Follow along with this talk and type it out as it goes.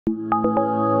Hey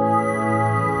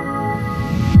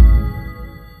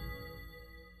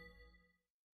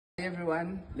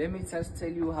everyone, let me just tell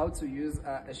you how to use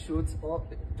a chute or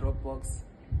a drop box.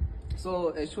 So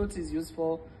a chute is used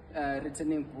for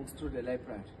returning books to the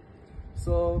library.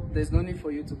 So there's no need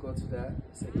for you to go to the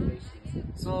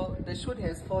circulation. So the chute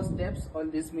has 4 steps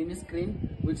on this mini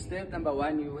screen, which step number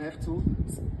 1, you have to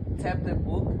tap the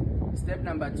book. Step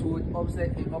number 2, it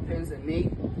opens the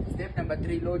mail. Step number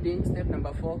 3, loading. Step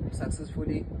number 4,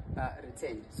 successfully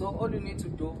returned. So all you need to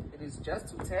do is just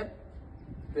to tap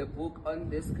the book on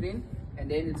the screen, and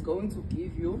then it's going to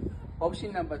give you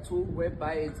option number 2,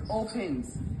 whereby it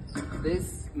opens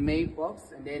this mailbox,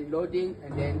 and then loading,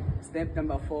 and then step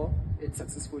number 4, it's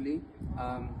successfully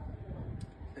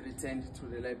returned to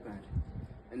the library.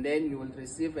 And then you will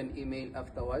receive an email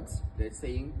afterwards that's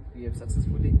saying we have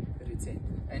successfully returned.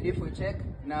 And if we check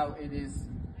now, it is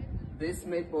this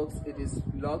mailbox, it is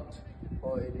locked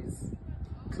or it is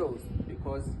closed,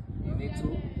 because you need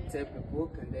to tap the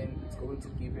book, and then it's going to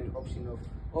give you an option of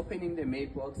opening the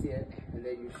mailbox here, and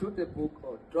then you shoot the book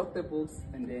or drop the books,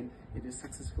 and then it is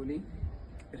successfully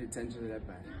returned to the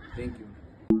library. Thank you.